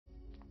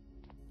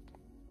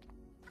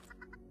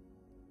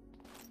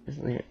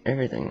Just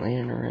everything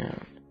laying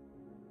around.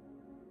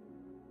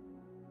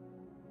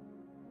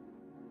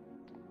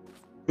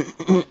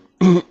 You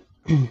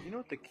know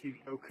what the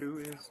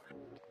Kyoku is?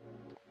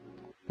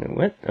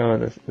 What? Oh,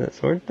 that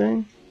sword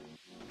thing?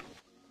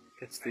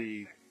 It's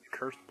the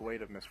cursed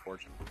blade of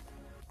misfortune.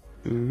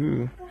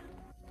 Ooh.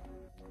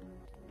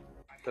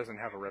 It doesn't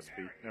have a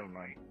recipe. Never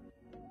mind.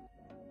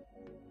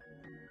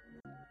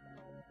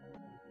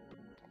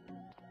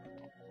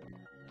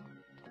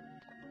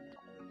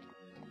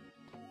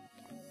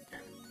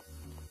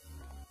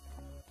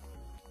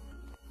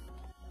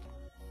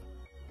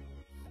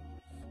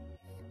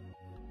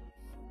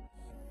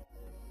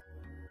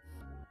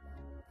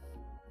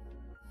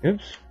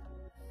 Oops.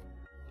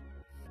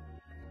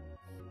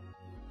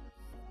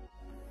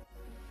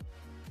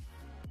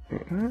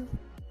 Huh?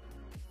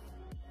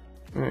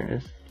 There it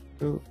is.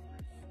 Oh.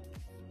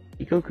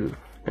 Ikoku.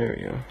 There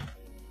we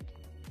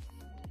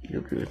go.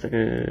 Ikoku. It's like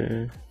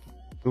a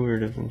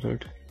sword of some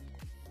sort.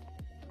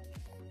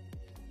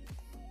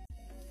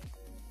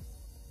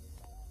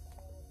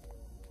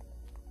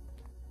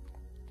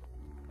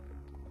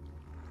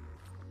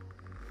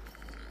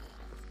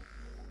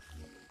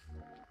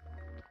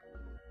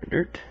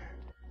 Dirt.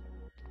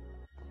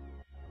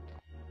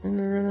 And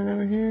we're running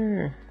over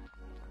here.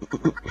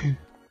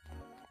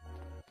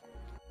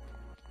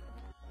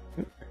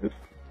 Oop.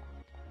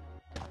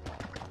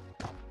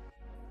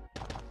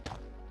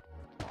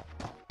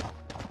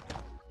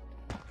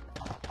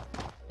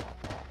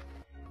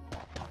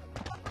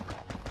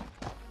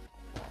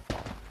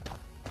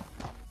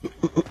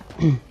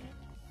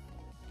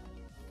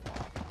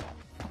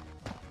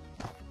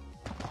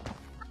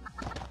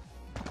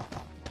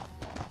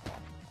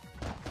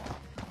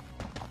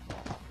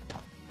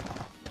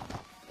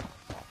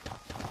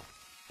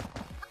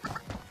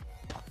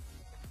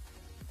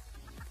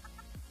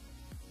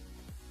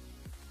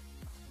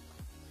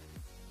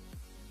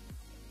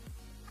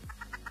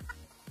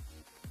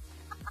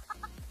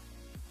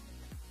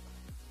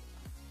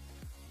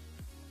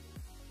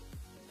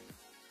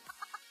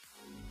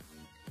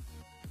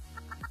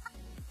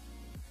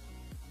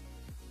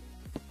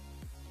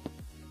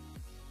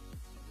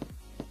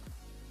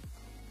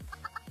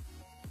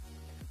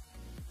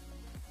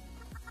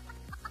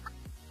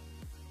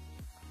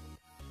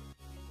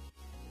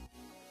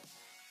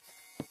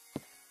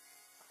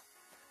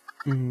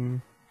 Hmm.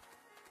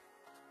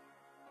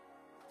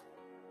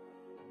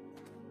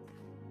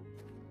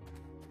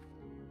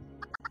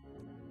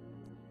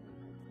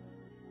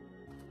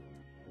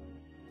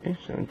 Okay,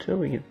 so until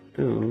we get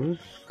those,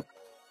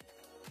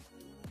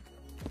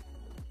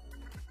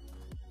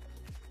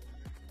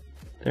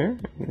 there,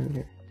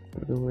 we'll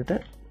go with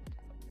that.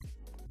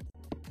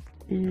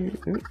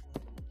 Oop.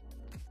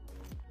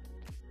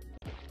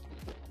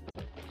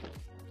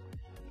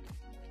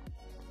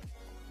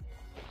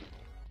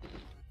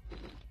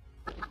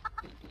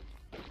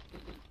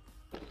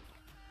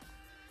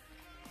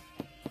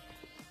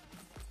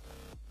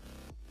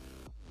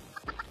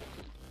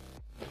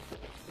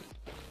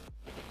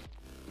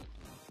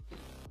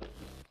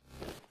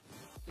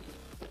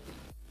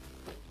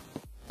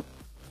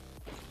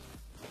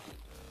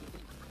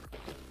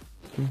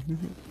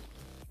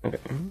 Okay.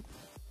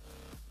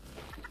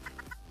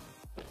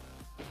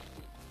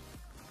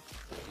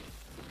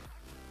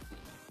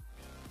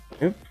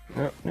 Nope,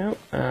 nope, nope.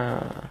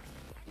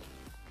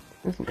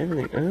 Isn't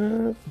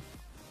everything up?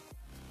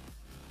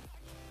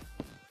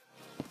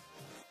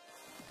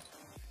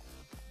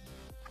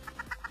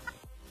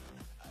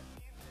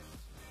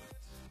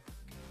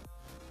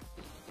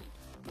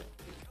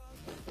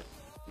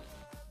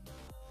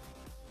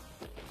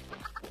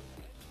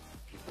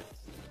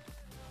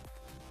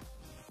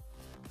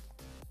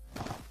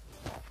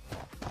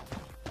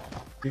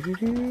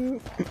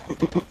 Do-do-do.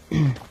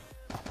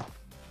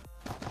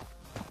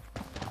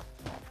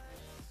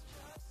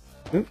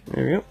 Oop,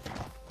 there we go.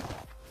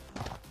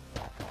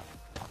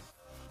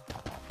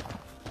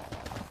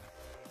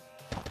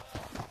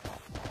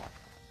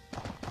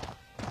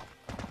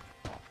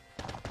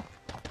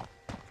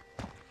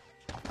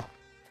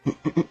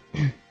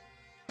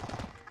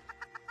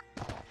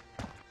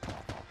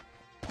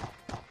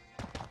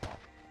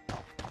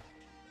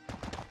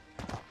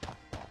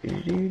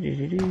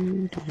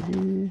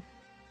 Do-do-do-do-do-do-do.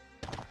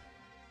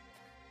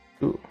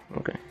 Ooh,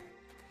 okay.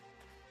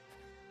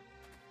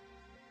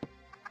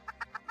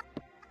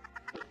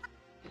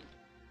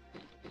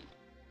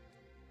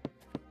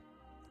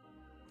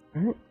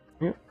 Alright,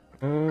 yep,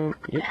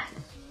 yep.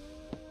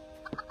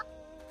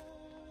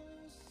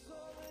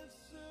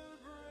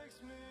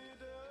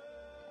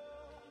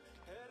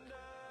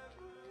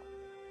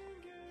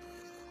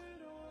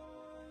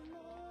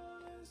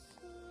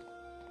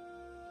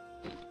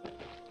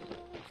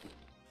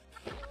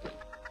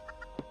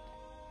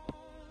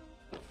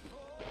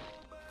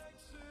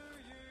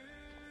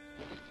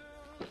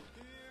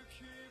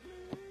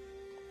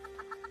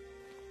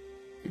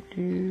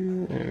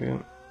 There we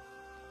go.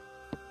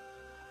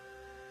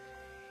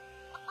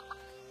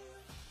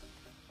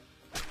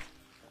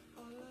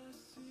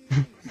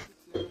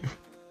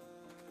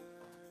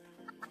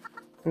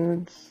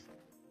 Let's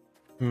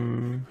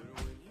Hmm.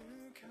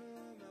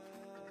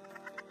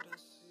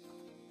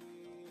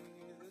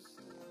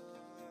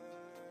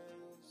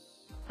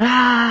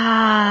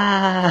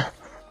 Ah!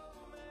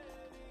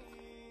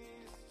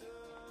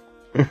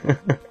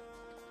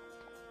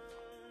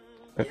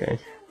 Okay.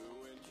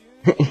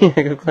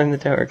 Yeah, go climb the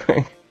tower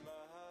quick.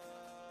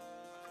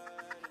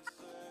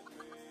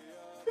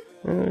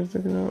 Oh, what's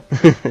it about?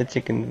 The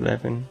chicken's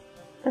laughing.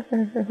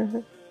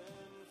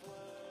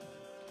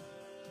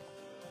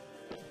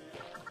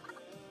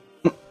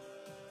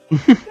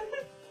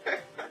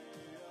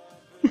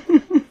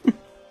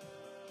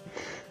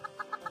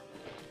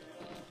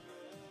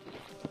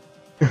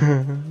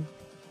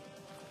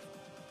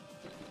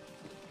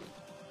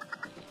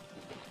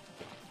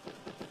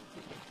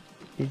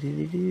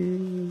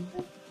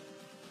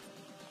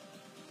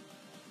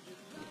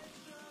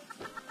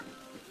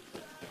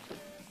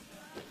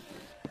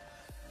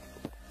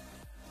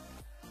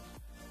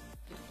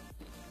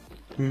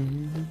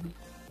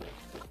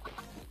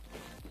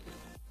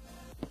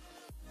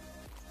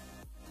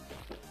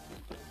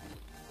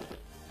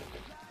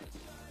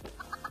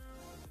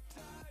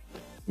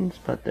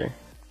 Spot there.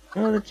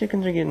 Oh, the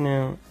chickens are getting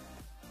out.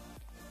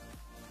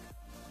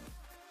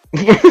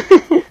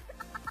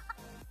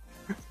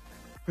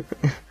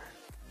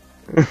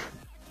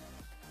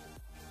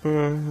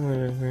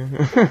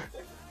 Whatever.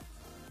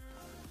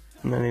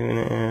 Not even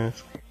gonna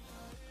ask.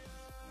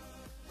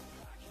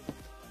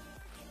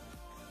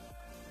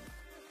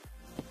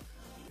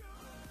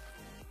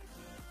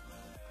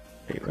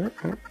 Wait, what?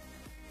 Huh?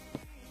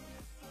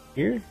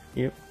 Here?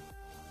 Yep.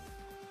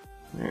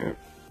 There.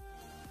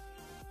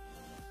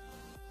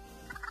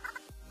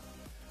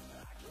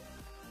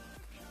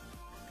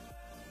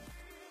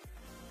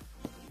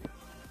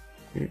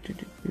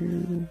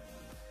 Do.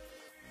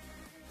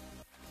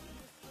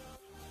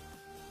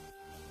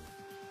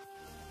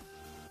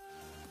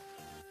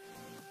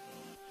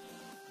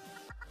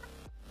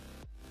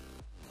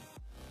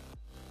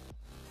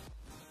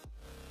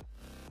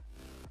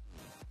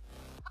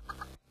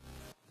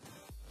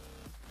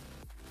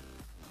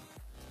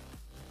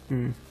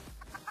 Hmm.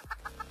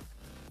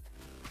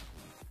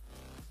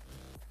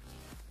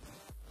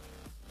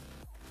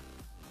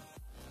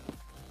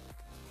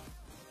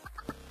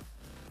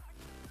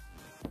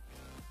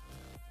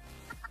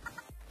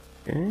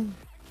 Okay.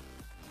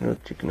 Little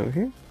chicken over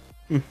here.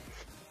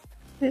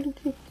 Little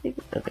chicken.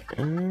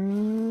 Okay.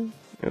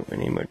 Oh, I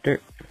need more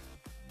dirt.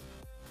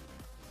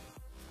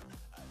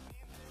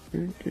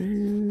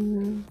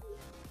 Do.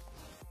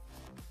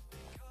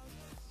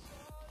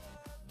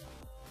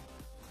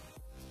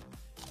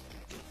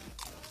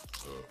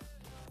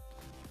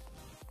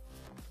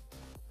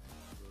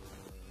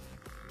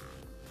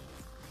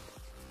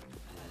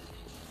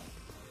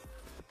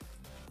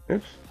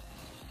 Oops.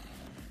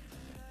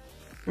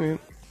 Yep.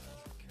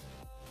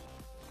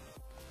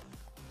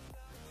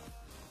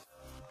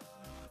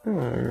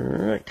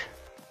 Alright.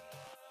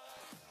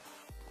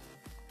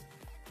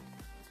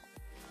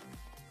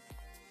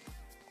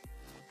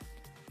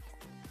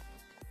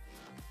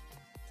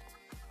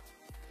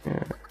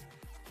 Yeah.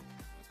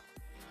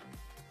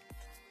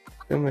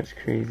 So much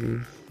crazy.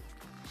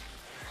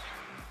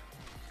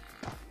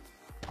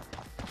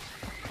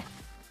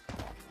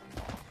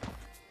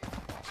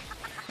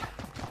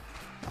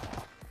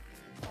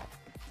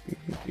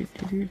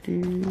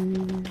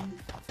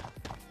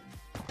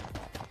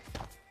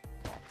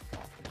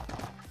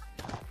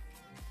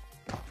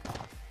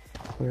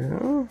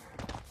 Well,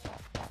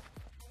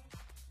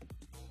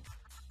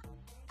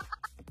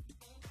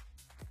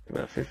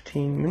 about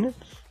 15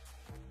 minutes.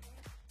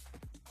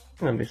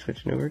 I'll be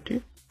switching over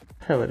to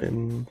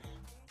Paladins.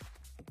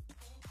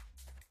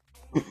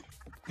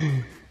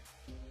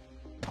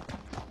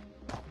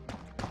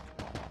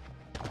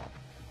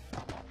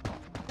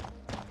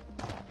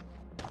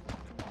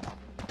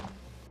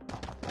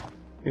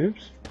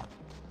 Oops.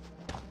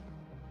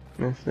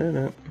 Messed that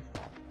up.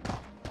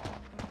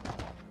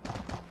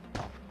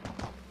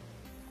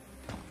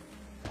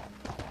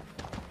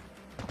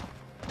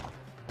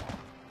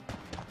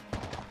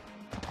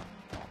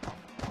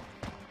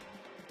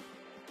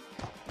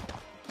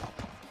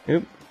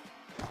 Oop.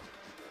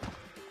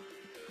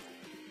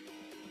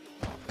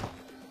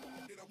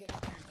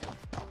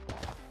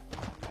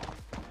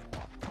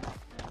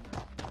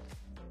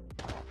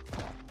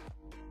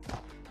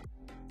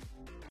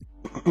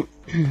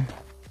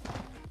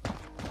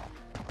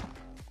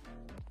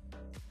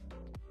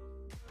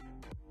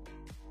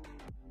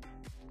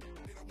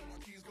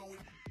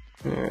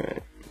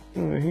 Alright,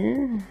 over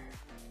here.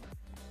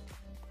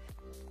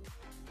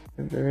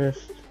 And the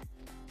rest.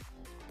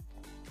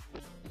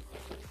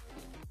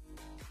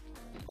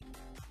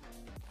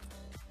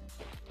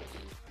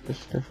 The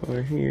stuff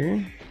over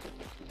here.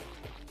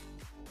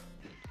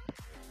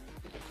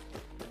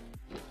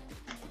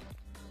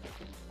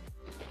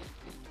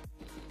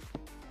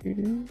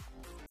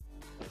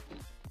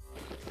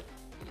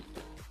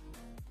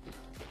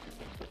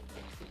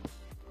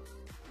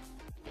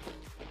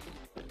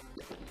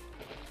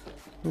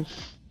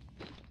 This,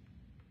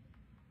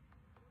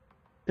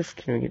 this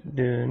can get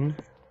done.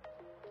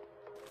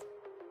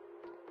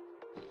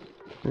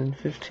 in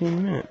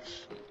 15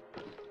 minutes.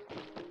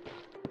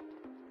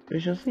 We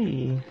shall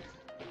see.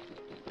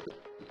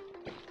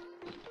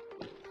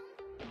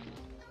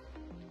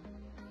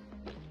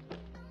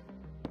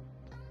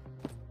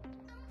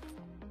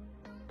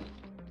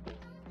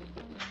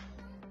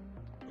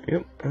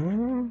 Yep.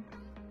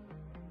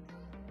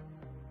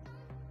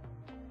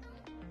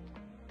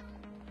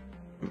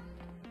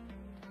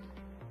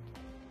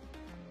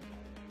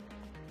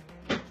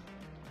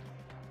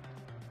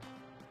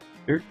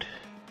 Dirt.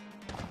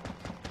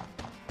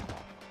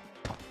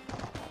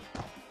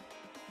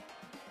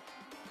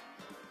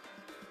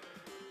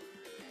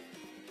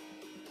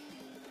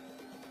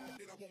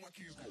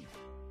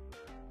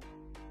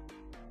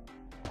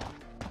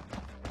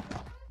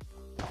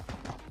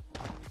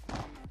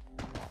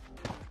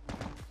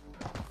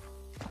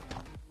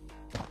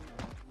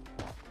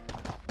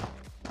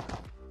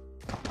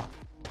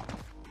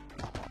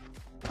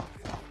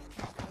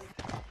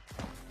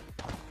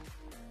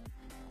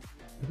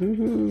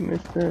 Woohoo,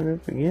 messed that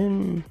up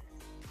again.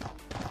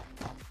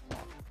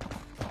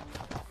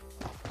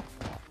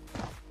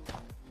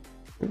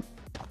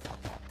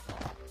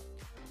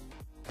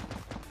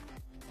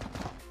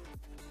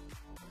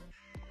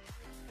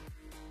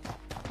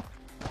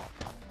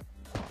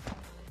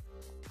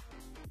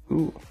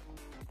 Ooh.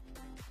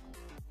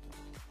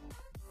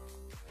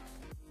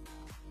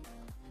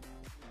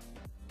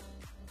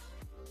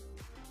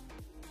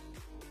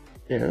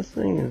 Yeah, this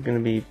thing is gonna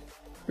be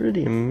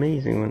pretty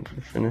amazing once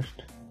we're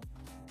finished.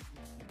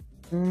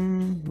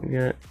 We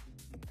got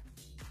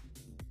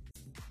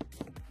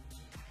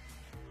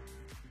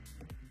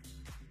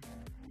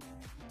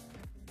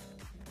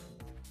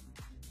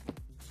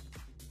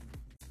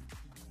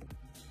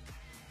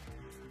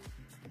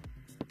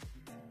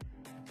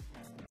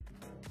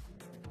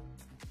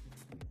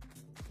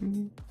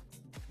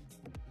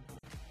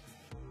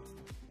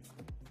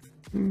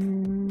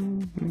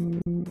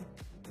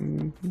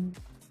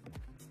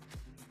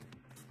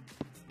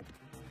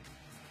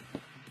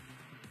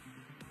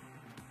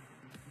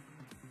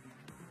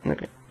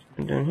okay,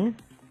 down here.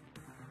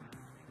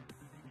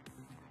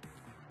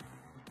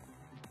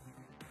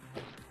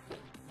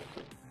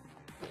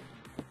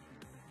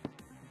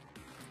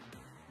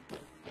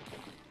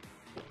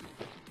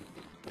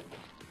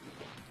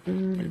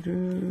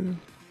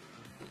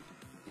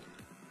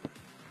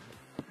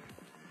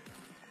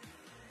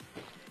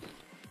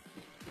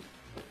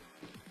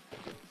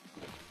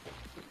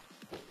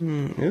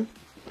 Nope.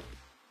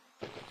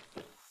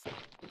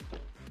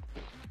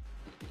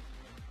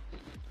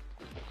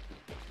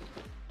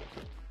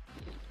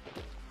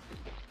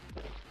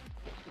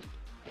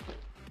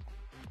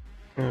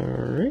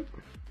 Alright.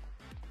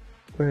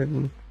 Go ahead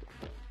and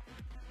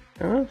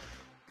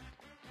off.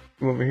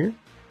 Come over here.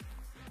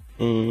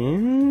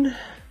 And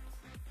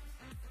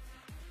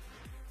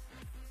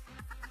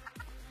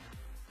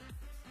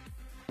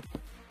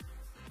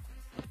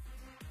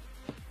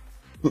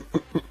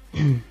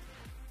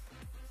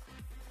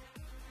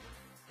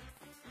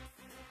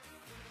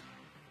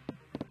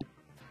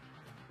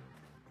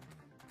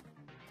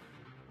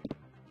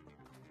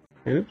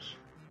oops.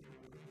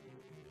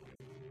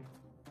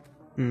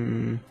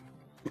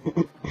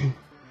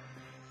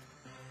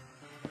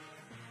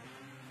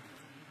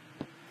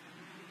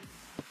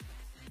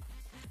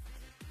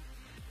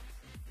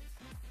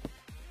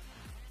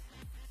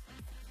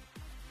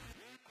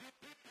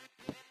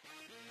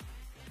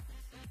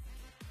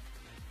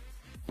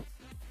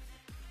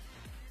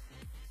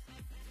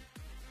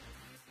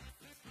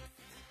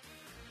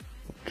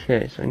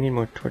 Okay, so I need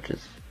more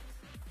torches.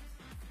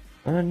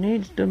 I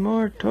need the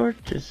more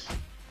torches.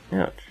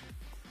 Ouch.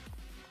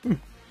 A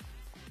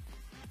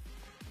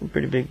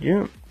pretty big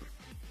jump.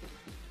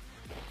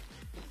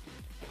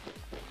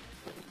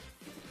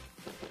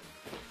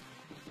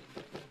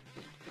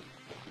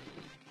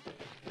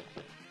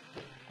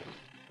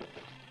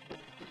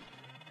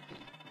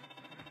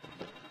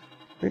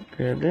 Quick,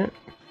 grab that.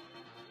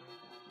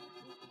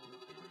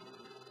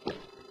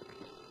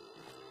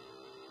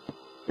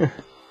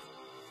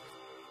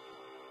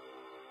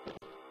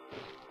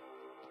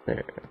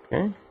 There,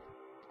 okay.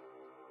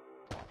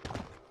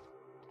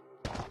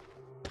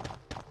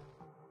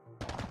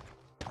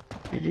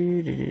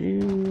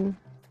 Do-do-do-do-do.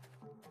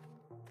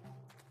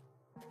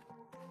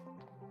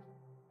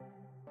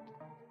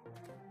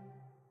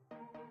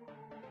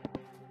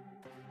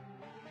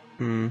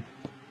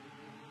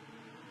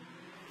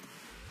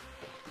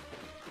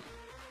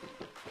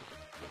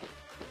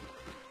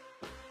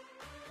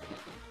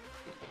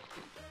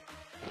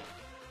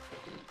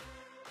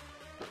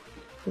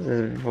 This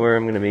is where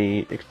I'm going to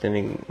be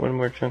extending one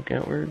more chunk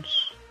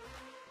outwards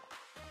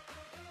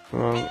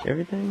along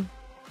everything.